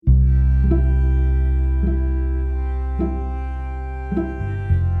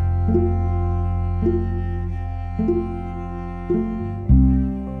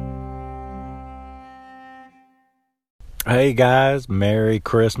Hey guys, Merry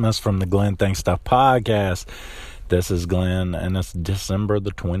Christmas from the Glenn Thinks Stuff podcast. This is Glenn, and it's December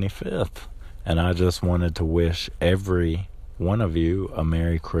the 25th. And I just wanted to wish every one of you a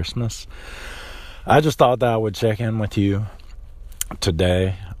Merry Christmas. I just thought that I would check in with you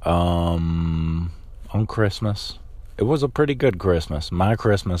today on Christmas. It was a pretty good Christmas. My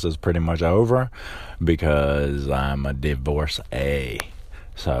Christmas is pretty much over because I'm a divorcee.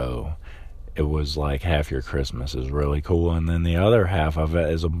 So it was like half your Christmas is really cool, and then the other half of it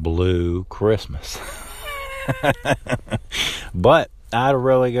is a blue Christmas. But I had a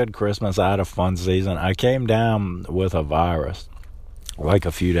really good Christmas. I had a fun season. I came down with a virus like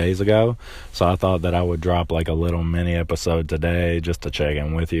a few days ago, so I thought that I would drop like a little mini episode today just to check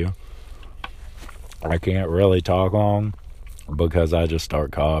in with you. I can't really talk long because I just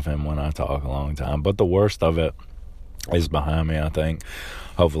start coughing when I talk a long time, but the worst of it is behind me, I think.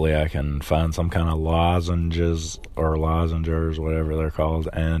 Hopefully I can find some kind of lozengers, whatever they're called,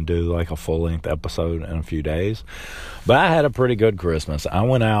 and do like a full-length episode in a few days. But I had a pretty good Christmas. I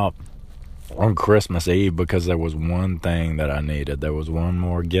went out on Christmas Eve because there was one thing that I needed. There was one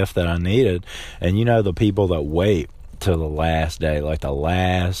more gift that I needed. And you know the people that wait till the last day, like the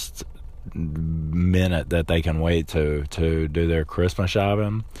last minute that they can wait to do their Christmas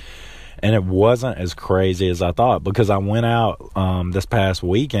shopping. And it wasn't as crazy as I thought, because I went out this past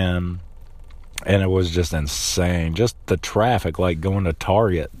weekend and it was just insane. Just the traffic, like going to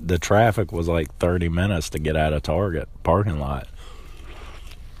Target, the traffic was like 30 minutes to get out of Target parking lot.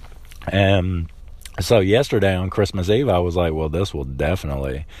 And so yesterday on Christmas Eve, I was like, well, this will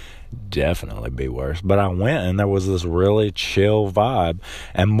definitely be worse. But I went and there was this really chill vibe,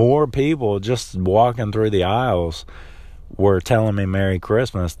 and more people just walking through the aisles were telling me Merry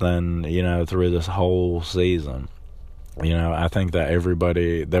Christmas than, through this whole season. I think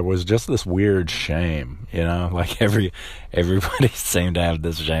that there was just this weird shame, like everybody seemed to have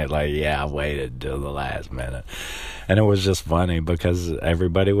this shame, like, yeah, I waited till the last minute. And it was just funny because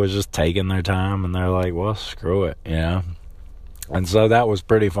everybody was just taking their time and they're like, well, screw it, And so that was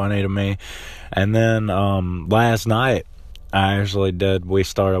pretty funny to me. And then last night, we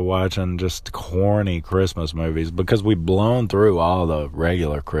started watching just corny Christmas movies because we've blown through all the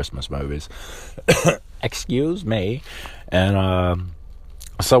regular Christmas movies. Excuse me. And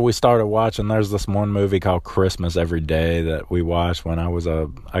so we started watching, there's this one movie called Christmas Every Day that we watched when I was a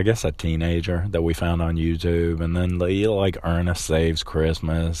teenager, that we found on YouTube. And then like Ernest Saves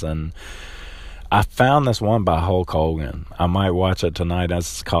Christmas, and I found this one by Hulk Hogan. I might watch it tonight.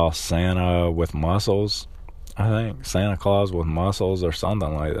 It's called Santa with Muscles. I think Santa Claus with Muscles or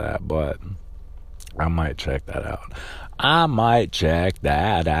something like that, but I might check that out.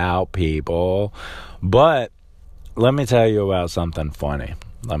 People. But let me tell you about something funny.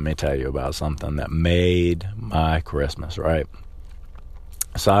 Let me tell you about something that made my Christmas, right?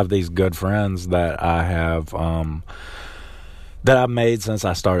 So I have these good friends that I have, that I've made since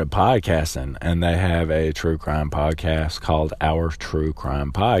I started podcasting, and they have a true crime podcast called Our True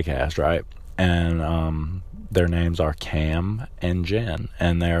Crime Podcast, right? And their names are Cam and Jen,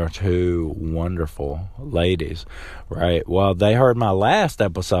 and they're two wonderful ladies, right? Well, they heard my last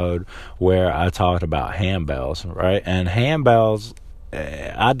episode where I talked about handbells, right? And handbells,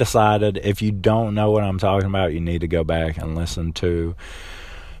 I decided if you don't know what I'm talking about, you need to go back and listen to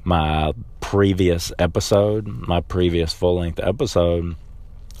my previous full-length episode.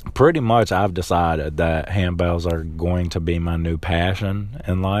 Pretty much I've decided that handbells are going to be my new passion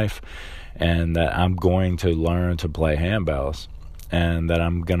in life, and that I'm going to learn to play handbells, and that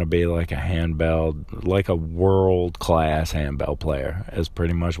I'm going to be like a world-class handbell player is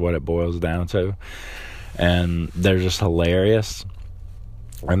pretty much what it boils down to. And they're just hilarious,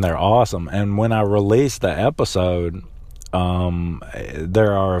 and they're awesome. And when I released the episode,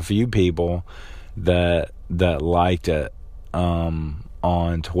 there are a few people that liked it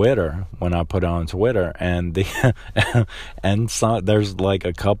on Twitter when I put it on Twitter, and there's like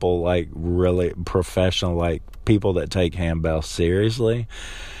a couple like really professional like people that take handbells seriously,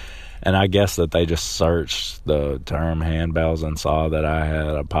 and I guess that they just searched the term handbells and saw that I had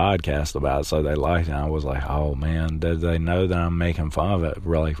a podcast about it, so they liked it. And I was like, oh man, did they know that I'm making fun of it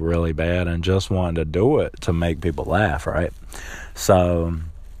really, really bad and just wanting to do it to make people laugh, right? So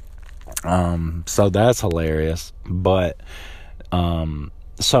that's hilarious. But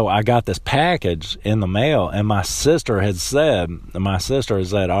so I got this package in the mail, and my sister had said, all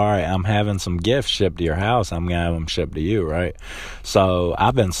right, I'm having some gifts shipped to your house. I'm going to have them shipped to you, right? So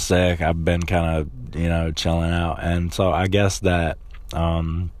I've been sick. I've been kind of, chilling out. And so I guess that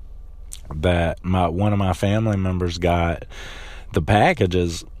one of my family members got the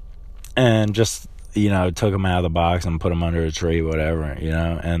packages, and just took them out of the box and put them under a tree, whatever,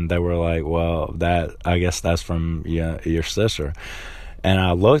 and they were like, well, I guess that's from your sister. And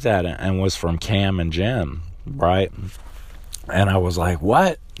I looked at it and it was from Cam and Jen, right? And I was like,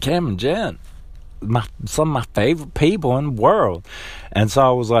 what? Cam and Jen? Some of my favorite people in the world. And so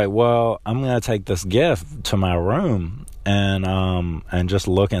I was like, well, I'm going to take this gift to my room and just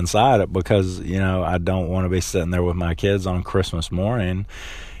look inside it, because, I don't want to be sitting there with my kids on Christmas morning,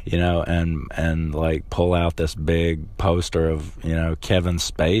 and like pull out this big poster of, Kevin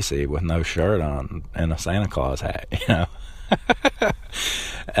Spacey with no shirt on and a Santa Claus hat,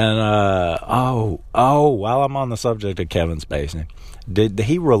 And while I'm on the subject of Kevin Spacey, did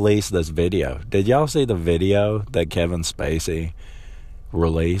he release this video? Did y'all see the video that Kevin Spacey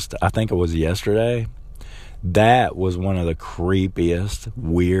released? I think it was yesterday. That was one of the creepiest,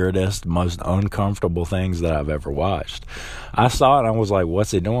 weirdest, most uncomfortable things that I've ever watched. I saw it and I was like,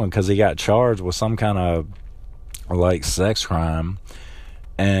 what's he doing? Because he got charged with some kind of like sex crime.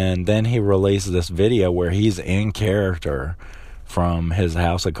 And then he released this video where he's in character from his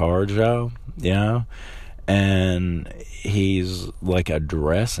House of Cards show, and he's like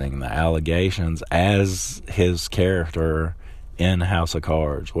addressing the allegations as his character in House of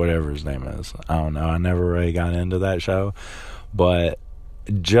Cards, whatever his name is. I don't know. I never really got into that show, but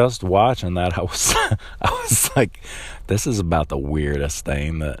just watching that, I was like, this is about the weirdest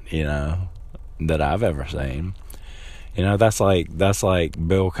thing that I've ever seen. That's like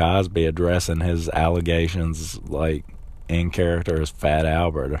Bill Cosby addressing his allegations like in character as Fat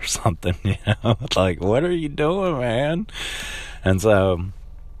Albert or something, Like, what are you doing, man? And so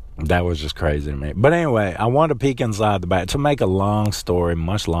that was just crazy to me. But anyway, I want to peek inside the bag. To make a long story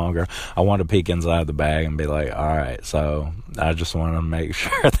much longer, I want to peek inside the bag and be like, all right, so I just want to make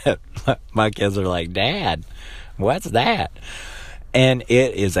sure that my kids are like, Dad, what's that? And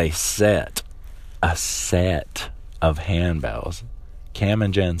it is a set of handbells. Cam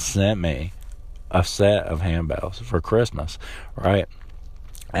and Jen sent me a set of handbells for Christmas, right?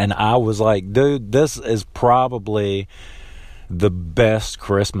 And I was like, dude, this is probably the best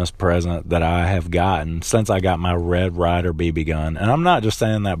Christmas present that I have gotten since I got my Red Ryder BB gun. And I'm not just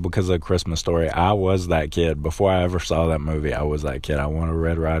saying that because of a Christmas Story. I was that kid. Before I ever saw that movie, I was that kid. I wanted a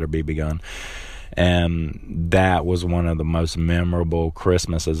Red Ryder BB gun. And that was one of the most memorable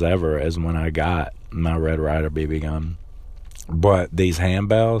Christmases ever, is when I got my Red Ryder BB gun. But these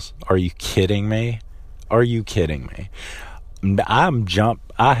handbells, are you kidding me? Are you kidding me? I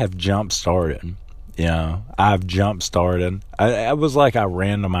have jump started. I've jump started. I was like, I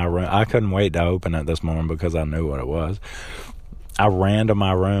ran to my room. I couldn't wait to open it this morning because I knew what it was. I ran to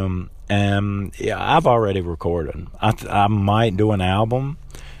my room, and I've already recorded. I might do an album.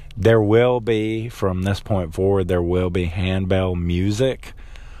 There will be, from this point forward, there will be handbell music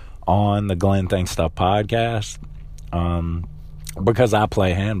on the Glenn Thinks Stuff podcast, because I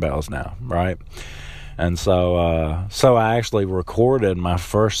play handbells now, right? And so I actually recorded my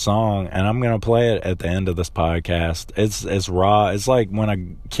first song, and I'm going to play it at the end of this podcast. It's raw. It's like when a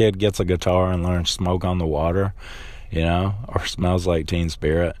kid gets a guitar and learns Smoke on the Water, or Smells Like Teen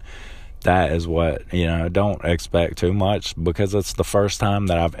Spirit. That is what, don't expect too much, because it's the first time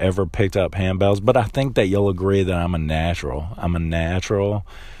that I've ever picked up handbells. But I think that you'll agree that I'm a natural. I'm a natural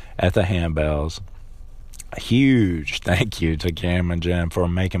at the handbells. A huge thank you to Cam and Jen for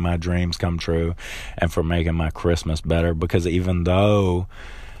making my dreams come true and for making my Christmas better, because even though,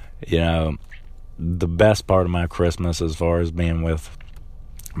 the best part of my Christmas as far as being with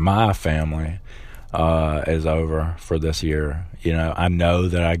my family is over for this year, I know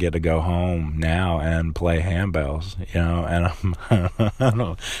that I get to go home now and play handbells,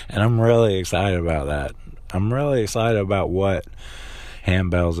 and I'm really excited about that. I'm really excited about what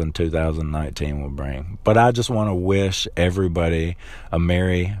handbells in 2019 will bring. But I just want to wish everybody a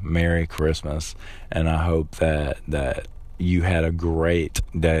Merry Christmas, and I hope that you had a great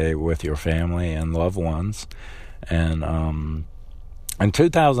day with your family and loved ones, and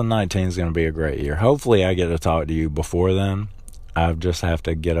 2019 is going to be a great year. Hopefully I get to talk to you before then. I just have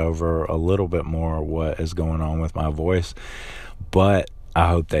to get over a little bit more what is going on with my voice, but I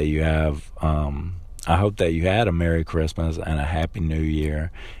hope that you have I hope that you had a Merry Christmas and a Happy New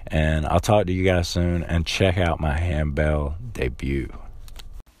Year, and I'll talk to you guys soon, and check out my handbell debut.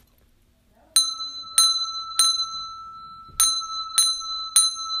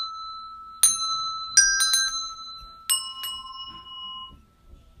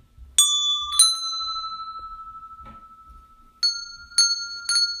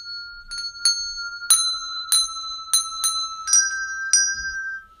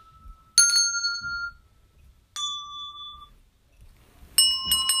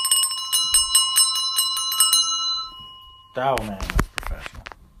 Oh man, that's professional.